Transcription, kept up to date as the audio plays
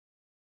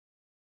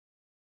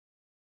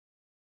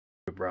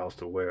browse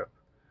the web.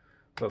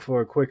 But for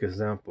a quick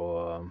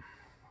example,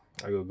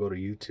 I will go to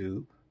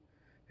YouTube.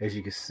 As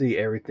you can see,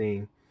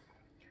 everything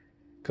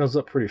comes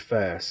up pretty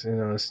fast. You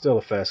know, it's still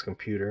a fast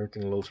computer.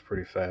 Everything loads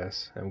pretty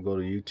fast. I'm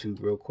going to go to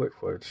YouTube real quick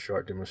for a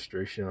short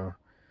demonstration on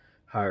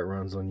how it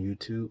runs on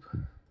YouTube.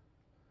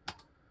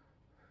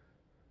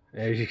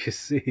 As you can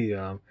see,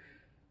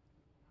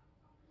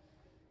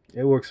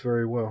 it works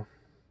very well.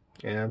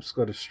 And I'm just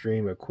going to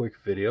stream a quick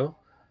video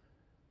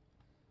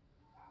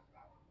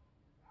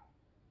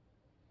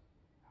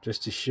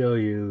just to show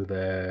you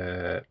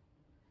that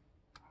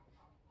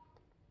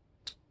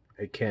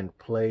it can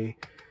play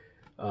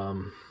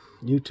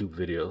YouTube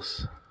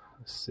videos.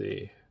 Let's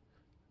see.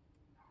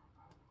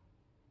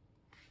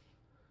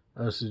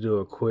 Let's just do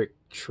a quick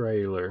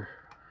trailer.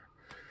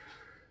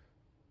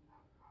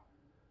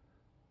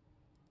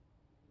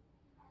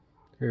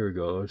 Here we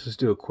go. Let's just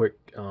do a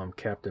quick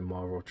Captain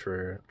Marvel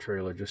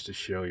trailer just to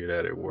show you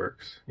that it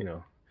works. You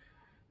know,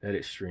 that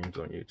it streams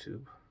on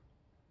YouTube.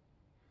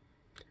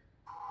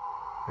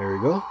 There we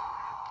go.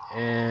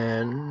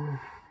 And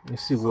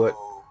let's see what.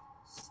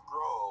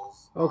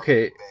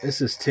 Okay, this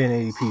is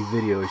 1080p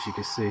video, as you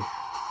can see.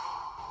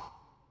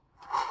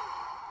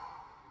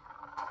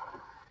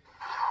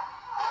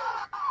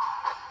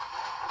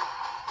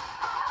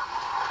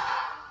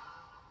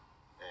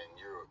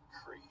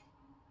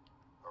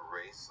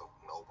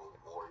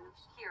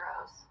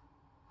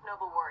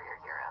 Noble warrior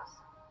heroes.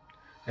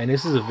 And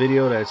this is a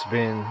video that's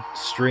been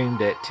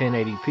streamed at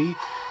 1080p.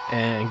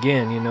 And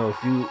again, you know,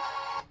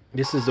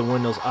 this is the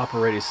Windows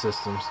operating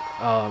systems,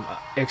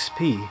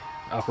 XP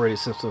operating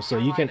system, so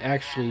you can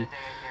actually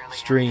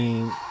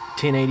stream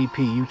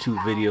 1080p YouTube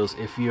videos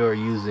if you're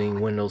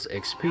using Windows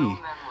XP.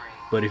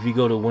 But if you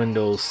go to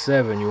Windows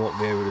 7, you won't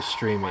be able to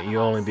stream it.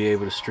 You'll only be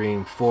able to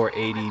stream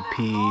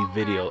 480p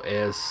video.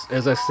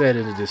 As I said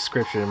in the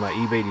description, in my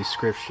eBay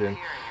description,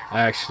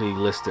 I actually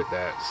listed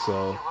that.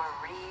 So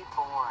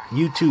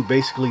YouTube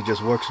basically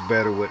just works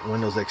better with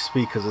Windows XP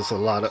because it's a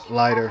lot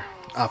lighter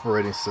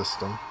operating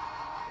system.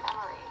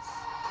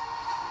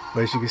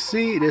 But as you can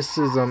see, this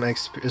is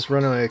XP, it's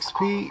running on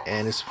XP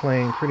and it's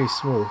playing pretty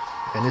smooth.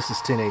 And this is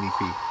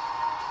 1080p.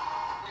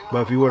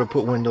 But if you were to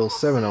put Windows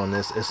 7 on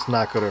this, it's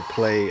not going to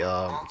play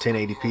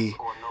 1080p,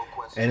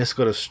 and it's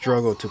going to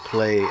struggle to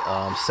play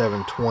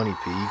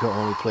 720p. You can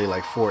only play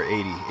like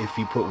 480 if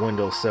you put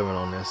Windows 7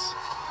 on this.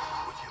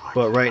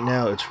 But right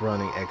now it's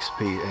running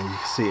XP, and you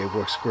can see it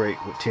works great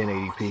with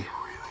 1080p.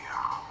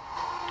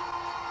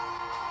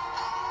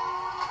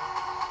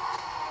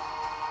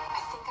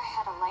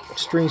 It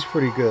streams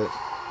pretty good.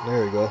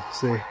 There we go.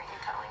 See,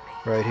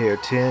 right here,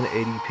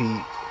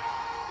 1080p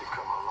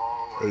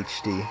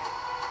HD.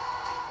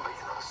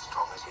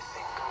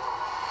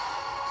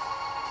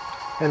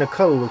 And the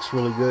color looks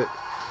really good.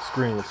 The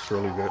screen looks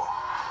really good.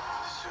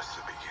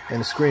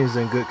 And the screen is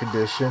in good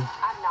condition.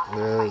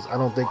 I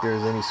don't think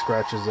there's any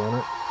scratches on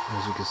it.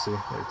 As you can see, I'm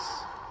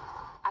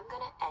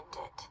gonna end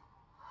it.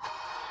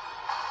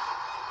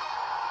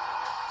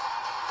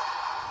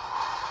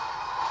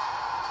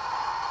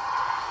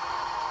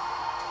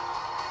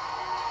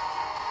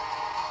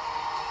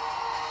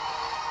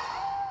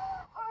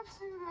 Aren't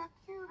you the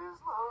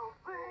cutest little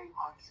thing?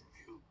 Aren't you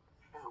cute?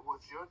 And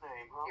what's your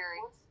name, huh?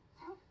 Fury.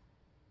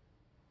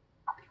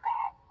 I'll be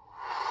back.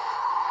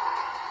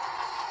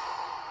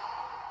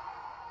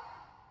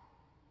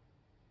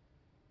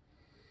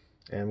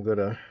 And I'm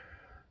gonna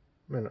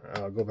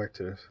go back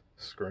to the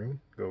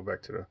screen, go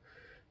back to the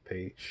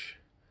page.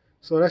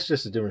 So that's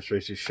just a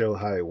demonstration to show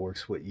how it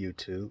works with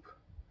YouTube.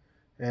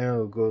 And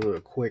I'll go to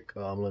a quick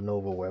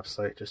Lenovo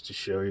website just to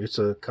show you. It's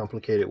a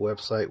complicated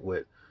website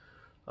with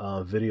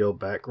video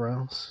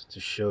backgrounds to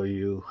show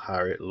you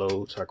how it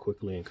loads, how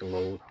quickly it can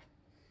load.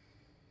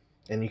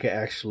 And you can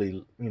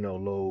actually, you know,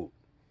 load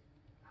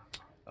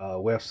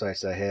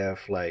websites that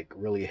have like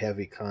really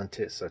heavy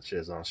content, such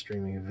as on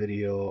streaming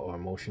video or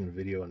motion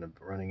video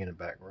running in the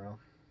background.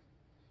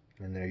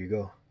 And there you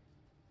go.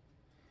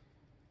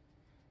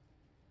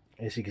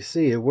 As you can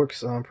see, it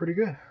works pretty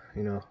good.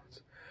 You know,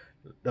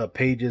 the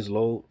pages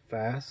load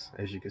fast,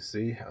 as you can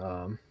see,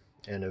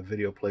 and the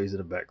video plays in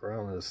the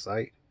background of the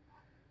site.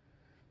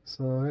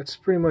 So that's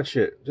pretty much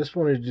it. Just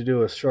wanted to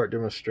do a short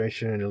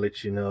demonstration and to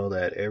let you know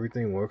that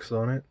everything works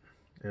on it.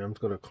 And I'm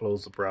just going to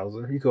close the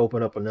browser. You can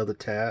open up another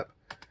tab,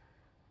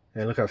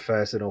 and look how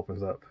fast it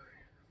opens up.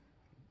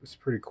 It's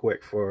pretty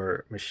quick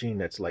for a machine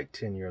that's like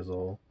 10 years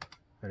old.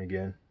 And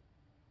again,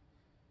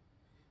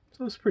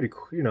 so it's pretty,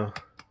 you know,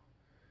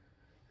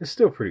 it's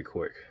still pretty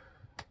quick.